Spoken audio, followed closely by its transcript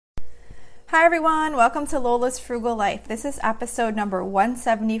Hi everyone, welcome to Lola's Frugal Life. This is episode number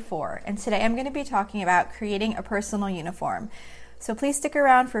 174, and today I'm going to be talking about creating a personal uniform. So please stick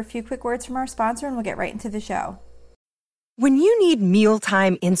around for a few quick words from our sponsor and we'll get right into the show. When you need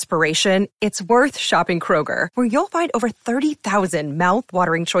mealtime inspiration, it's worth shopping Kroger, where you'll find over 30,000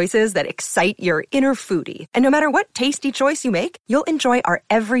 mouth-watering choices that excite your inner foodie. And no matter what tasty choice you make, you'll enjoy our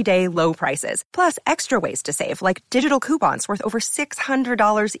everyday low prices, plus extra ways to save, like digital coupons worth over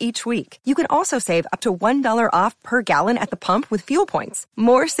 $600 each week. You can also save up to $1 off per gallon at the pump with fuel points.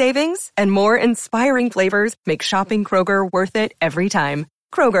 More savings and more inspiring flavors make shopping Kroger worth it every time.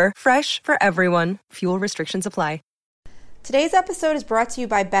 Kroger, fresh for everyone. Fuel restrictions apply. Today's episode is brought to you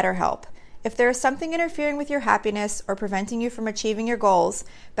by BetterHelp. If there is something interfering with your happiness or preventing you from achieving your goals,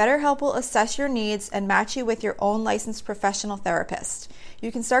 BetterHelp will assess your needs and match you with your own licensed professional therapist.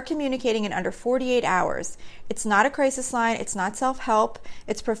 You can start communicating in under 48 hours. It's not a crisis line, it's not self-help,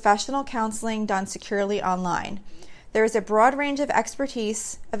 it's professional counseling done securely online. There is a broad range of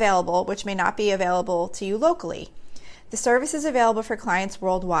expertise available, which may not be available to you locally. The service is available for clients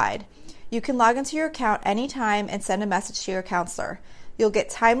worldwide. You can log into your account anytime and send a message to your counselor. You'll get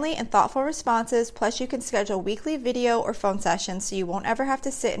timely and thoughtful responses, plus you can schedule weekly video or phone sessions so you won't ever have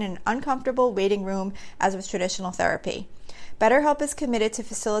to sit in an uncomfortable waiting room as with traditional therapy. BetterHelp is committed to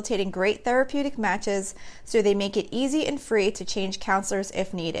facilitating great therapeutic matches, so they make it easy and free to change counselors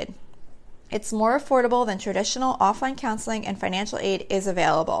if needed. It's more affordable than traditional offline counseling, and financial aid is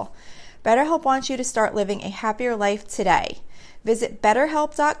available. BetterHelp wants you to start living a happier life today. Visit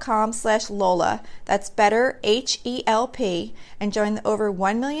betterhelp.com/Lola, that's better HELP, and join the over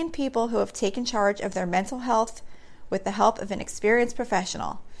 1 million people who have taken charge of their mental health with the help of an experienced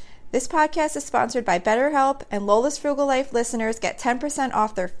professional. This podcast is sponsored by BetterHelp, and Lola's Frugal Life listeners get 10%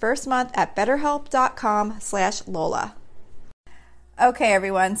 off their first month at betterhelp.com/Lola. Okay,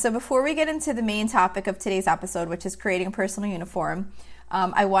 everyone, so before we get into the main topic of today's episode, which is creating a personal uniform,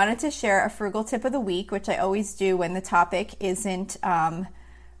 I wanted to share a frugal tip of the week, which I always do when the topic isn't a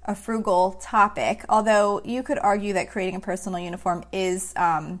frugal topic, although you could argue that creating a personal uniform does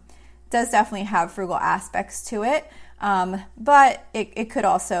definitely have frugal aspects to it, but it could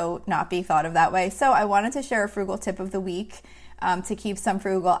also not be thought of that way. So I wanted to share a frugal tip of the week to keep some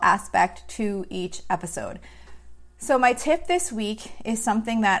frugal aspect to each episode. So my tip this week is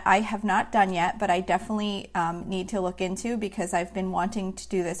something that I have not done yet, but I definitely need to look into because I've been wanting to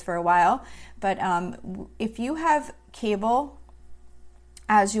do this for a while. But if you have cable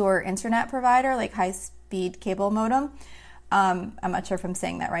as your internet provider, like high-speed cable modem, I'm not sure if I'm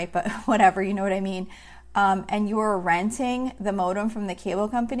saying that right, but whatever, you know what I mean, and you're renting the modem from the cable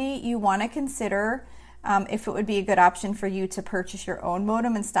company, you want to consider if it would be a good option for you to purchase your own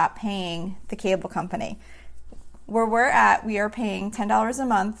modem and stop paying the cable company. Where we're at, we are paying $10 a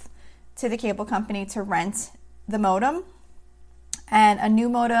month to the cable company to rent the modem. And a new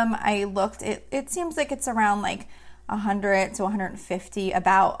modem, I looked, it seems like it's around like 100 to 150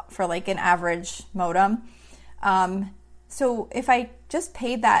 about for like an average modem. So if I just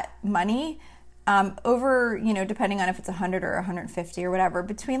paid that money over, depending on if it's 100 or 150 or whatever,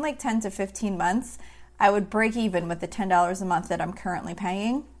 between like 10 to 15 months, I would break even with the $10 a month that I'm currently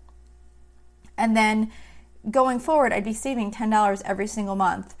paying. And then going forward, I'd be saving $10 every single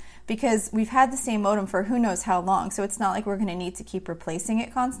month because we've had the same modem for who knows how long. So it's not like we're going to need to keep replacing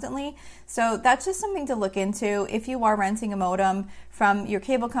it constantly. So that's just something to look into. If you are renting a modem from your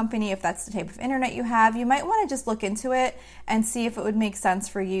cable company, if that's the type of internet you have, you might want to just look into it and see if it would make sense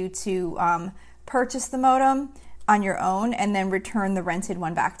for you to purchase the modem on your own and then return the rented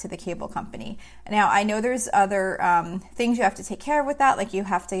one back to the cable company. Now, I know there's other things you have to take care of with that, like you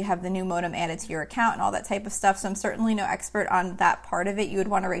have to have the new modem added to your account and all that type of stuff, so I'm certainly no expert on that part of it. You would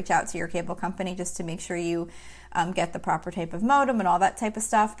want to reach out to your cable company just to make sure you get the proper type of modem and all that type of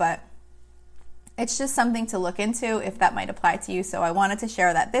stuff, but it's just something to look into if that might apply to you, so I wanted to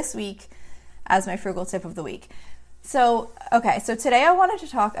share that this week as my frugal tip of the week. So today I wanted to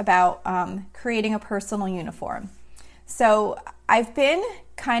talk about creating a personal uniform. So I've been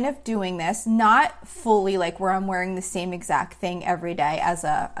kind of doing this, not fully like where I'm wearing the same exact thing every day as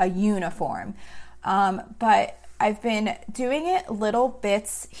a uniform, but I've been doing it little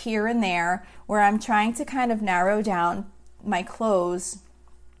bits here and there where I'm trying to kind of narrow down my clothes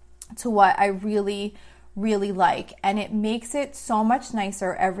to what I really, really like. And it makes it so much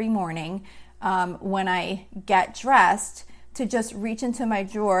nicer every morning when I get dressed to just reach into my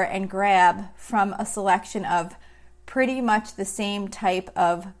drawer and grab from a selection of pretty much the same type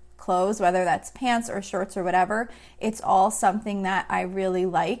of clothes, whether that's pants or shirts or whatever. It's all something that I really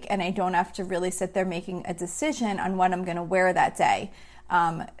like, and I don't have to really sit there making a decision on what I'm going to wear that day.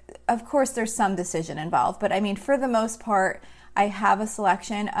 of course there's some decision involved, but I mean, for the most part, I have a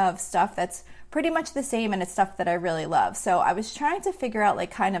selection of stuff that's pretty much the same, and it's stuff that I really love. So I was trying to figure out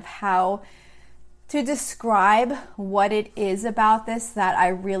like kind of how to describe what it is about this that I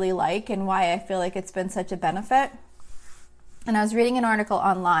really like and why I feel like it's been such a benefit. And I was reading an article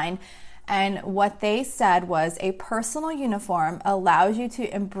online, and what they said was a personal uniform allows you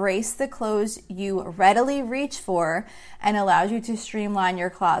to embrace the clothes you readily reach for and allows you to streamline your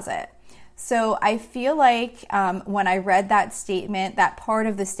closet. So I feel like when I read that statement, that part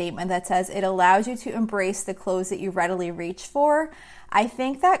of the statement that says it allows you to embrace the clothes that you readily reach for, I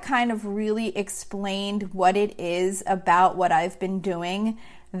think that kind of really explained what it is about what I've been doing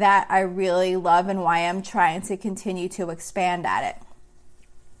that I really love and why I'm trying to continue to expand at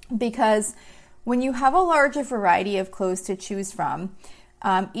it. Because when you have a larger variety of clothes to choose from,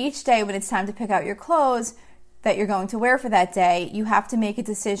 each day when it's time to pick out your clothes that you're going to wear for that day, you have to make a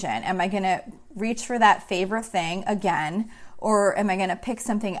decision. Am I going to reach for that favorite thing again, or am I going to pick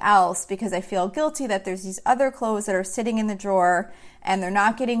something else because I feel guilty that there's these other clothes that are sitting in the drawer and they're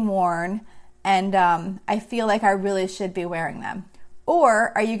not getting worn, and I feel like I really should be wearing them?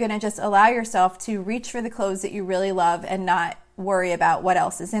 Or are you going to just allow yourself to reach for the clothes that you really love and not worry about what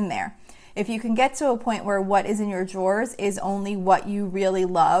else is in there? If you can get to a point where what is in your drawers is only what you really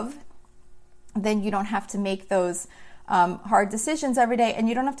love, then you don't have to make those hard decisions every day, and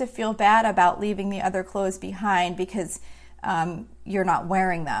you don't have to feel bad about leaving the other clothes behind because you're not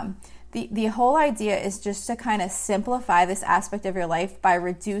wearing them. The whole idea is just to kind of simplify this aspect of your life by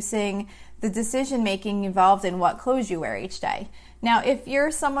reducing the decision making involved in what clothes you wear each day. Now, if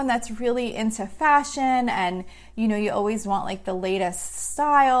you're someone that's really into fashion and, you always want like the latest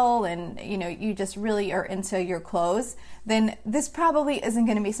style and, you just really are into your clothes, then this probably isn't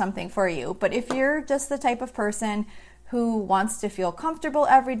going to be something for you. But if you're just the type of person who wants to feel comfortable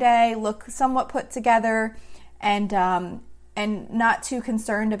every day, look somewhat put together, and not too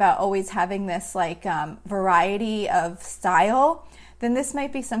concerned about always having this like variety of style, then this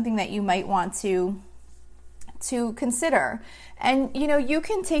might be something that you might want to consider. And you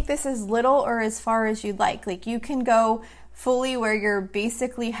can take this as little or as far as you'd like. Like, you can go fully where you're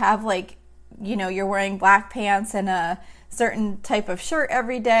basically have like, you're wearing black pants and a certain type of shirt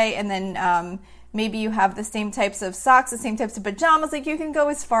every day, and then maybe you have the same types of socks, the same types of pajamas. Like, you can go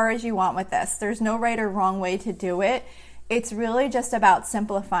as far as you want with this. There's no right or wrong way to do it. It's really just about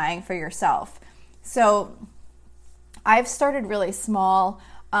simplifying for yourself. So I've started really small.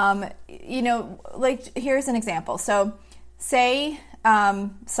 Like, here's an example. So say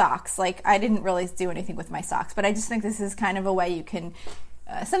socks. Like, I didn't really do anything with my socks, but I just think this is kind of a way you can,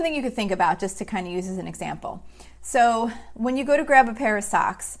 something you could think about just to kind of use as an example. So when you go to grab a pair of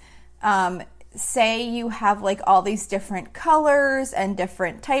socks, say you have like all these different colors and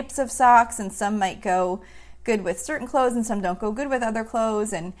different types of socks, and some might go good with certain clothes and some don't go good with other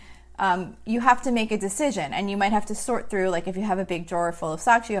clothes, and you have to make a decision, and you might have to sort through, like if you have a big drawer full of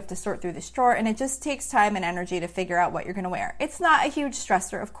socks, you have to sort through this drawer, and it just takes time and energy to figure out what you're going to wear. It's not a huge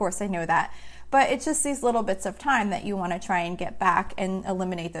stressor, of course, I know that, but it's just these little bits of time that you want to try and get back and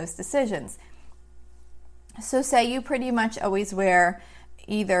eliminate those decisions. So say you pretty much always wear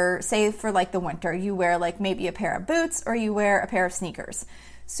either, say for like the winter, you wear like maybe a pair of boots or you wear a pair of sneakers.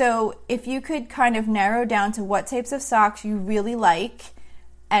 So if you could kind of narrow down to what types of socks you really like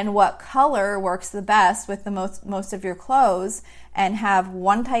and what color works the best with the most of your clothes, and have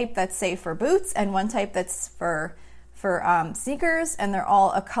one type that's, say, for boots and one type that's for sneakers, and they're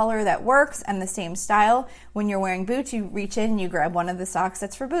all a color that works and the same style. When you're wearing boots, you reach in and you grab one of the socks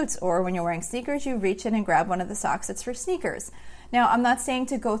that's for boots, or when you're wearing sneakers, you reach in and grab one of the socks that's for sneakers. Now, I'm not saying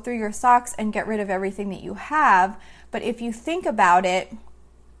to go through your socks and get rid of everything that you have, but if you think about it,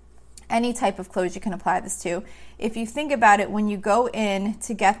 any type of clothes you can apply this to. If you think about it, when you go in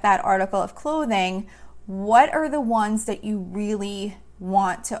to get that article of clothing, what are the ones that you really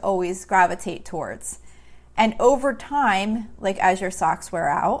want to always gravitate towards? And over time, like as your socks wear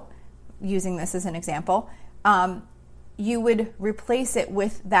out, using this as an example, you would replace it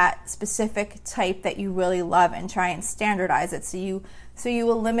with that specific type that you really love and try and standardize it. So you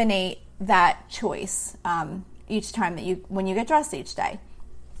eliminate that choice each time when you get dressed each day.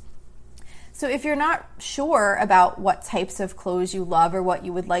 So if you're not sure about what types of clothes you love or what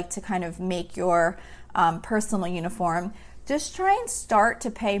you would like to kind of make your personal uniform, just try and start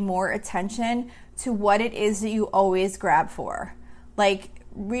to pay more attention to what it is that you always grab for. Like,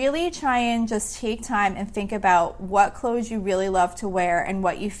 really try and just take time and think about what clothes you really love to wear and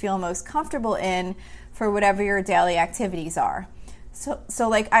what you feel most comfortable in for whatever your daily activities are. So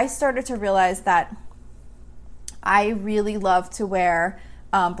like, I started to realize that I really love to wear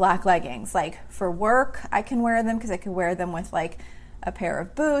black leggings. Like for work, I can wear them because I can wear them with like a pair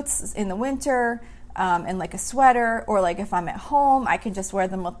of boots in the winter, and like a sweater, or like if I'm at home, I can just wear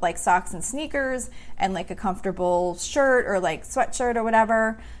them with like socks and sneakers and like a comfortable shirt or like sweatshirt or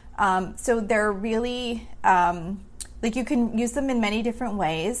whatever. So they're really, like you can use them in many different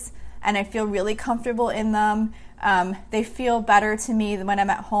ways, and I feel really comfortable in them. They feel better to me when I'm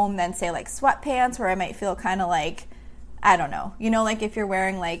at home than say like sweatpants, where I might feel kind of like, I don't know, like if you're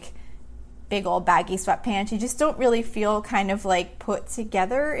wearing like big old baggy sweatpants, you just don't really feel kind of like put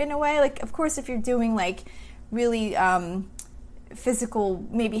together in a way. Like, of course, if you're doing like really physical,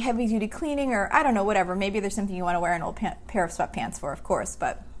 maybe heavy duty cleaning, or I don't know, whatever, maybe there's something you want to wear an old pair of sweatpants for, of course.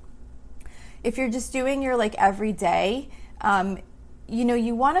 But if you're just doing your like everyday,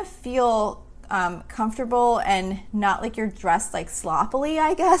 you want to feel comfortable and not like you're dressed like sloppily,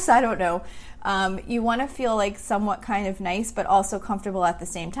 I guess. I don't know. You want to feel like somewhat kind of nice, but also comfortable at the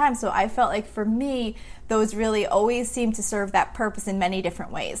same time. So I felt like for me, those really always seem to serve that purpose in many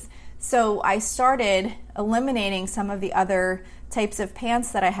different ways. So I started eliminating some of the other types of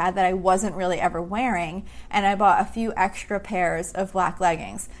pants that I had that I wasn't really ever wearing, and I bought a few extra pairs of black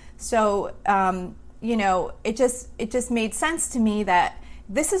leggings. So, it just made sense to me that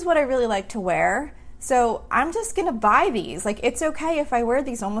this is what I really like to wear. So I'm just going to buy these. Like, it's okay if I wear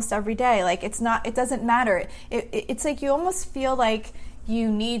these almost every day. Like, it doesn't matter. It's like you almost feel like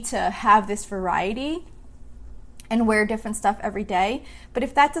you need to have this variety and wear different stuff every day. But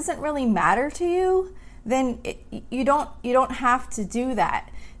if that doesn't really matter to you, then you don't have to do that.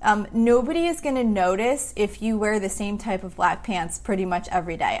 Nobody is going to notice if you wear the same type of black pants pretty much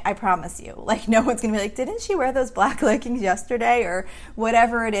every day. I promise you. Like, no one's going to be like, didn't she wear those black leggings yesterday? Or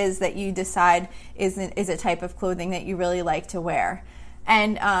whatever it is that you decide is a type of clothing that you really like to wear.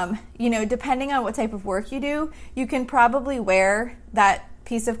 And, depending on what type of work you do, you can probably wear that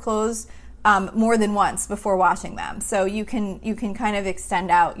piece of clothes more than once before washing them. So you can kind of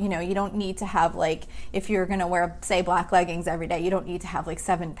extend out, you don't need to have like, if you're going to wear, say, black leggings every day, you don't need to have like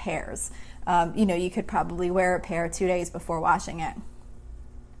 7 pairs. You could probably wear a pair 2 days before washing it.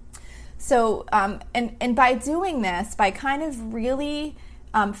 So, and by doing this, by kind of really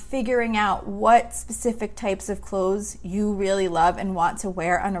figuring out what specific types of clothes you really love and want to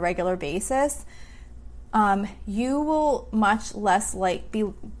wear on a regular basis, you will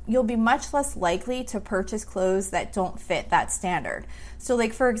you'll be much less likely to purchase clothes that don't fit that standard. So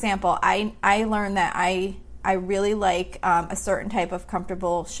like, for example, I learned that I really like a certain type of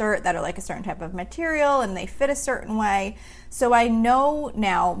comfortable shirt that are like a certain type of material and they fit a certain way. So I know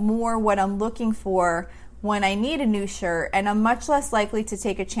now more what I'm looking for when I need a new shirt, and I'm much less likely to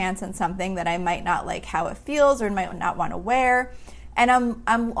take a chance on something that I might not like how it feels or might not want to wear. And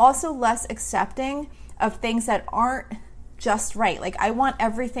I'm also less accepting of things that aren't just right. Like, I want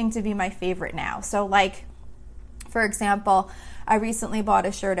everything to be my favorite now. So like, for example, I recently bought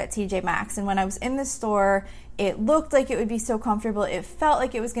a shirt at TJ Maxx, and when I was in the store, it looked like it would be so comfortable. It felt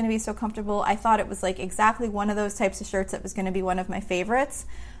like it was going to be so comfortable. I thought it was like exactly one of those types of shirts that was going to be one of my favorites.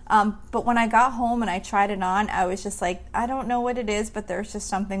 But when I got home and I tried it on, I was just like, I don't know what it is, but there's just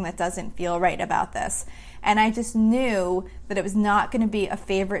something that doesn't feel right about this. And I just knew that it was not going to be a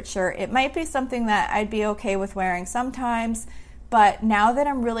favorite shirt. It might be something that I'd be okay with wearing sometimes, but now that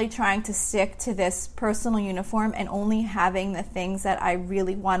I'm really trying to stick to this personal uniform and only having the things that I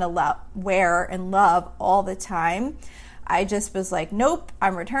really want to wear and love all the time, I just was like, nope,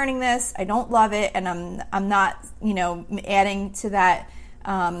 I'm returning this. I don't love it, and I'm not, adding to that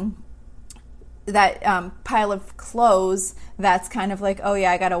pile of clothes that's kind of like, oh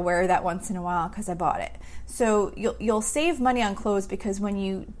yeah, I gotta wear that once in a while because I bought it. So you'll save money on clothes, because when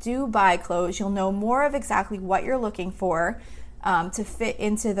you do buy clothes, you'll know more of exactly what you're looking for to fit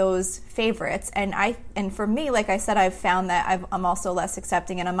into those favorites. And for me, like I said, I've found that I'm also less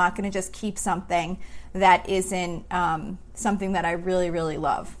accepting, and I'm not going to just keep something that isn't something that I really, really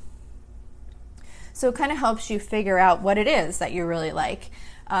love. So it kind of helps you figure out what it is that you really like.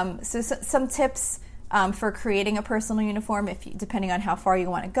 So some tips for creating a personal uniform, depending on how far you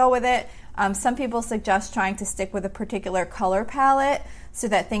want to go with it. Some people suggest trying to stick with a particular color palette so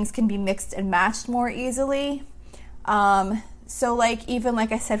that things can be mixed and matched more easily. So like, even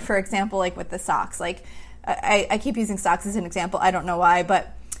like I said, for example, like with the socks, like I keep using socks as an example. I don't know why,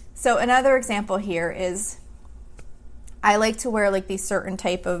 but so another example here is I like to wear like these certain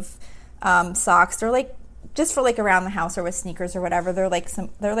type of socks. They're like just for like around the house or with sneakers or whatever. They're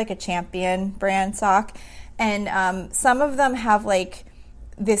like a Champion brand sock, and some of them have like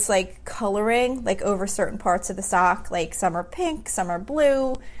this like coloring like over certain parts of the sock. Like some are pink, some are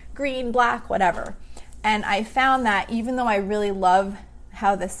blue, green, black, whatever. And I found that even though I really love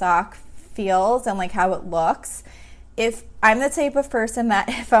how the sock feels and like how it looks. If I'm the type of person that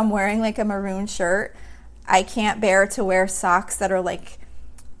if I'm wearing like a maroon shirt, I can't bear to wear socks that are like,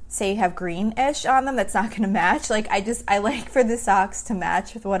 say you have greenish on them, that's not going to match. Like I like for the socks to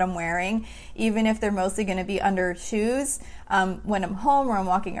match with what I'm wearing, even if they're mostly going to be under shoes. When I'm home or I'm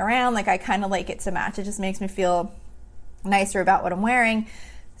walking around, like I kind of like it to match. It just makes me feel nicer about what I'm wearing.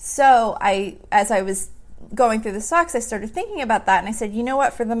 So as I was going through the socks, I started thinking about that, and I said, you know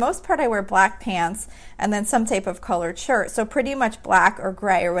what, for the most part I wear black pants and then some type of colored shirt, so pretty much black or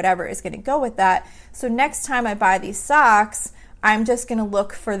gray or whatever is going to go with that. So next time I buy these socks, I'm just going to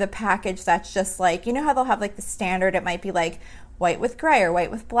look for the package that's just like, you know how they'll have like the standard, it might be like white with gray or white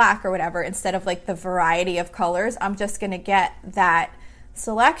with black or whatever, instead of like the variety of colors. I'm just going to get that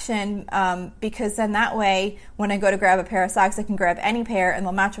selection because then that way when I go to grab a pair of socks, I can grab any pair and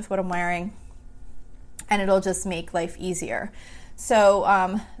they'll match with what I'm wearing, and it'll just make life easier.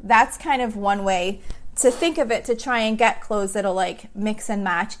 So that's kind of one way to think of it, to try and get clothes that'll like mix and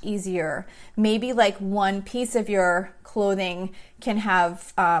match easier. Maybe like one piece of your clothing can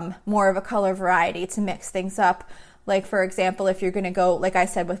have more of a color variety to mix things up. Like for example, if you're going to go, like I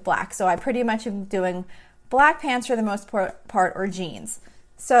said, with black. So I pretty much am doing black pants for the most part or jeans.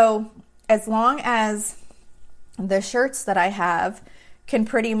 So as long as the shirts that I have can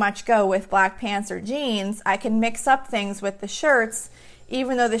pretty much go with black pants or jeans, I can mix up things with the shirts.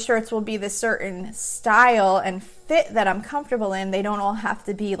 Even though the shirts will be the certain style and fit that I'm comfortable in, they don't all have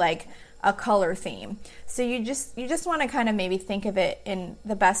to be like a color theme. So you just want to kind of maybe think of it in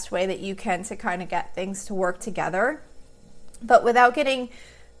the best way that you can to kind of get things to work together, but without getting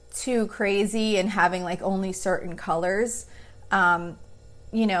too crazy and having like only certain colors.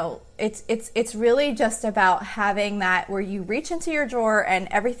 You know, it's really just about having that where you reach into your drawer and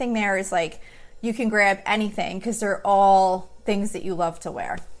everything there is like you can grab anything because they're all things that you love to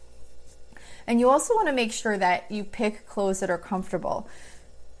wear. And you also want to make sure that you pick clothes that are comfortable.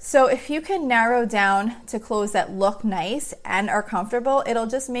 So if you can narrow down to clothes that look nice and are comfortable, it'll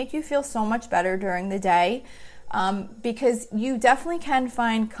just make you feel so much better during the day, because you definitely can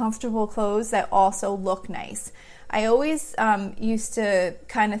find comfortable clothes that also look nice. I always used to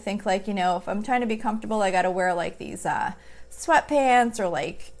kind of think like, you know, if I'm trying to be comfortable, I got to wear like these sweatpants or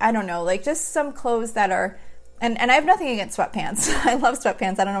like, I don't know, like just some clothes that are, and I have nothing against sweatpants. I love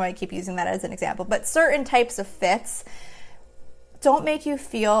sweatpants. I don't know why I keep using that as an example, but certain types of fits don't make you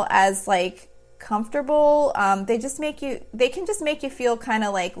feel as like comfortable. They can just make you feel kind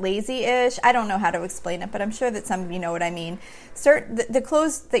of like lazy-ish. I don't know how to explain it, but I'm sure that some of you know what I mean. The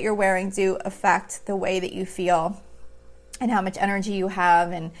clothes that you're wearing do affect the way that you feel and how much energy you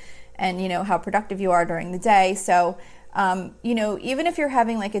have and you know, how productive you are during the day. So, you know, even if you're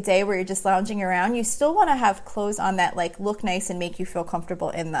having like a day where you're just lounging around, you still want to have clothes on that like look nice and make you feel comfortable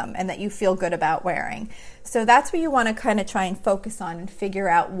in them and that you feel good about wearing. So that's what you want to kind of try and focus on and figure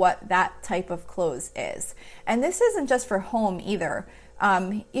out what that type of clothes is. And this isn't just for home either.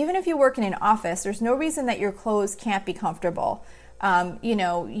 Even if you work in an office, there's no reason that your clothes can't be comfortable. You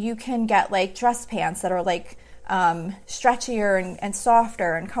know, you can get like dress pants that are like stretchier and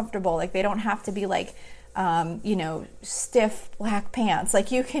softer and comfortable. Like they don't have to be like you know, stiff black pants.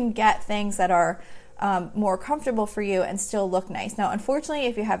 Like you can get things that are more comfortable for you and still look nice. Now, unfortunately,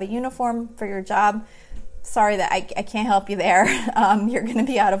 if you have a uniform for your job, sorry that I can't help you there. You're going to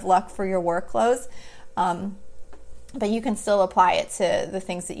be out of luck for your work clothes. But you can still apply it to the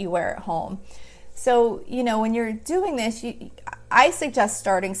things that you wear at home. So, you know, when you're doing this, I suggest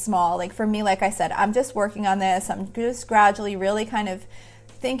starting small. Like for me, like I said, I'm just working on this. I'm just gradually really kind of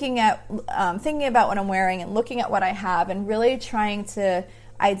thinking about what I'm wearing and looking at what I have and really trying to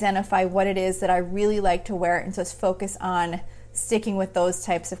identify what it is that I really like to wear and just focus on sticking with those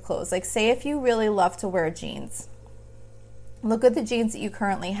types of clothes. Like say if you really love to wear jeans, look at the jeans that you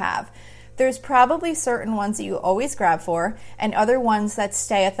currently have. There's probably certain ones that you always grab for and other ones that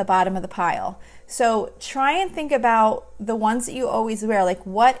stay at the bottom of the pile. So try and think about the ones that you always wear. Like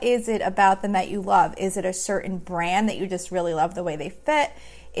what is it about them that you love? Is it a certain brand that you just really love the way they fit?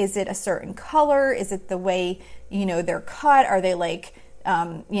 Is it a certain color? Is it the way, you know, they're cut? Are they like,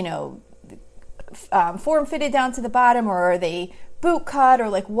 you know, form fitted down to the bottom, or are they boot cut, or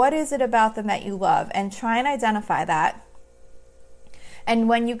like what is it about them that you love? And try and identify that. And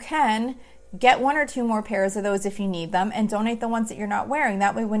when you can, get one or two more pairs of those if you need them and donate the ones that you're not wearing.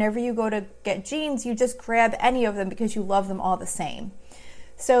 That way, whenever you go to get jeans, you just grab any of them because you love them all the same.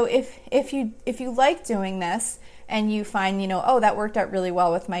 So if you like doing this and you find, oh, that worked out really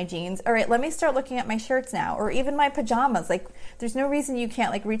well with my jeans. All right, let me start looking at my shirts now, or even my pajamas. Like, there's no reason you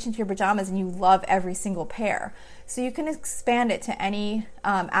can't reach into your pajamas and you love every single pair. So you can expand it to any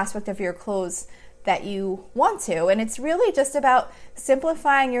aspect of your clothes that you want to. And it's really just about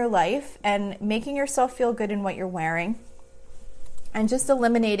simplifying your life and making yourself feel good in what you're wearing, and just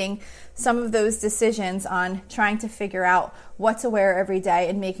eliminating some of those decisions on trying to figure out what to wear every day,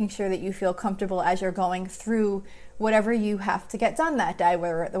 and making sure that you feel comfortable as you're going through whatever you have to get done that day,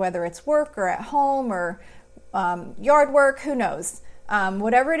 whether it's work or at home or yard work, who knows.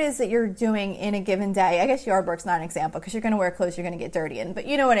 Whatever it is that you're doing in a given day. I guess yard work's not an example because you're going to wear clothes you're going to get dirty in, but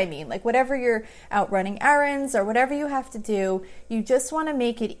you know what I mean. Like, whatever you're out running errands or whatever you have to do, you just want to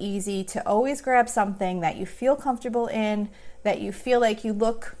make it easy to always grab something that you feel comfortable in, that you feel like you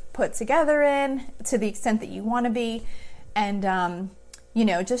look put together in to the extent that you want to be, and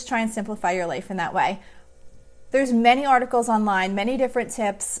just try and simplify your life in that way. There's many articles online, many different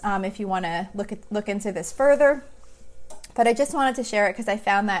tips if you want to look into this further. But I just wanted to share it because I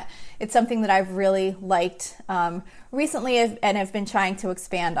found that it's something that I've really liked recently and have been trying to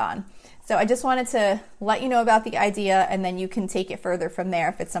expand on. So I just wanted to let you know about the idea, and then you can take it further from there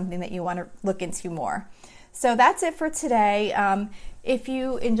if it's something that you want to look into more. So that's it for today. If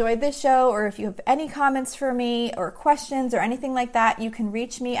you enjoyed this show, or if you have any comments for me or questions or anything like that, you can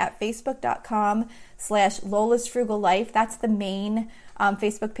reach me at facebook.com/Lola's Frugal Life. That's the main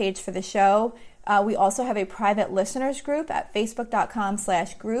Facebook page for the show. We also have a private listeners group at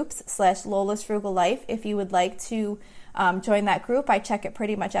facebook.com/groups/Lola's Frugal Life. If you would like to join that group, I check it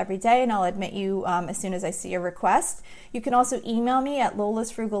pretty much every day, and I'll admit you as soon as I see a request. You can also email me at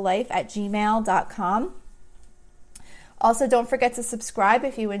lolasfrugallife@gmail.com. Also, don't forget to subscribe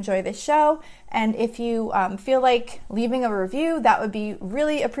if you enjoy this show, and if you feel like leaving a review, that would be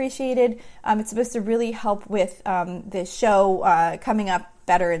really appreciated. It's supposed to really help with this show coming up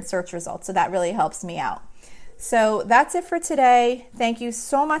better in search results, so that really helps me out. So that's it for today. Thank you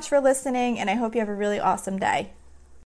so much for listening, and I hope you have a really awesome day.